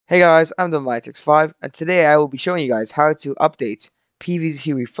Hey guys, I'm the Bluestacks, and today I will be showing you guys how to update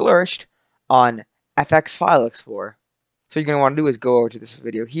PVZ2 Reflourished on FX File Explorer. So what you're going to want to do is go over to this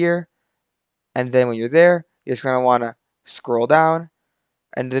video here, and then when you're there, you're just going to want to scroll down,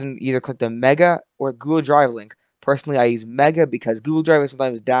 and then either click the Mega or Google Drive link. Personally, I use Mega because Google Drive is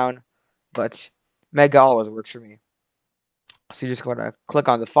sometimes down, but Mega always works for me. So you're just going to click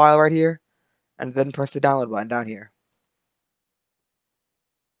on the file right here, and then press the download button down here.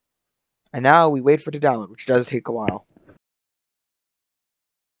 And now we wait for it to download, which does take a while.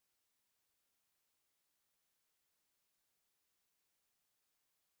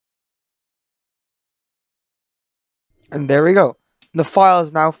 And there we go. The file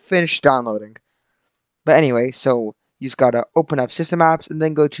is now finished downloading. But anyway, so you just gotta open up System Apps and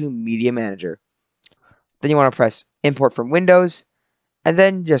then go to Media Manager. Then you want to press Import from Windows, and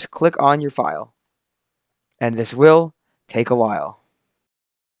then just click on your file. And this will take a while.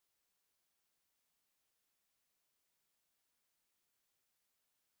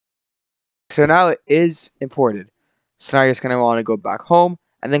 So now it is imported. So now you're just going to want to go back home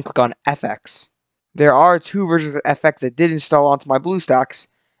and then click on FX. There are two versions of FX that did install onto my Bluestacks,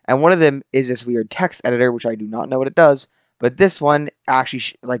 and one of them is this weird text editor, which I do not know what it does, but this one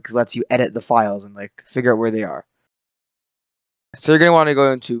actually lets you edit the files and figure out where they are. So you're going to want to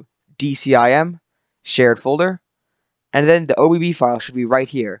go into DCIM, shared folder, and then the OBB file should be right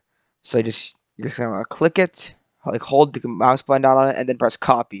here. So you're just going to click it, hold the mouse button down on it, and then press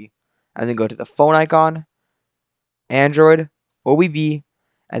copy. And then go to the phone icon, Android, OBB,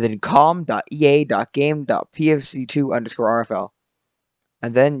 and then com.ea.game.pvz2_rfl.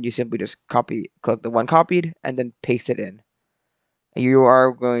 And then you simply just click the one copied, and then paste it in. And you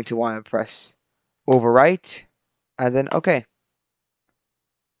are going to want to press overwrite, and then OK.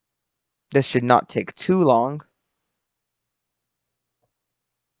 This should not take too long.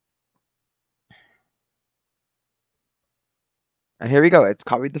 And here we go, it's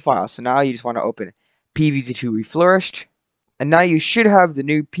copied the file. So now you just want to open PVZ2 Reflourished. And now you should have the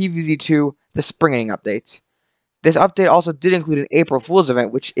new PVZ2 The Springing updates. This update also did include an April Fool's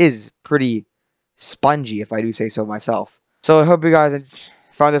event, which is pretty spongy, if I do say so myself. So I hope you guys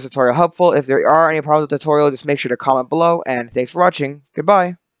found this tutorial helpful. If there are any problems with the tutorial, just make sure to comment below. And thanks for watching.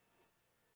 Goodbye.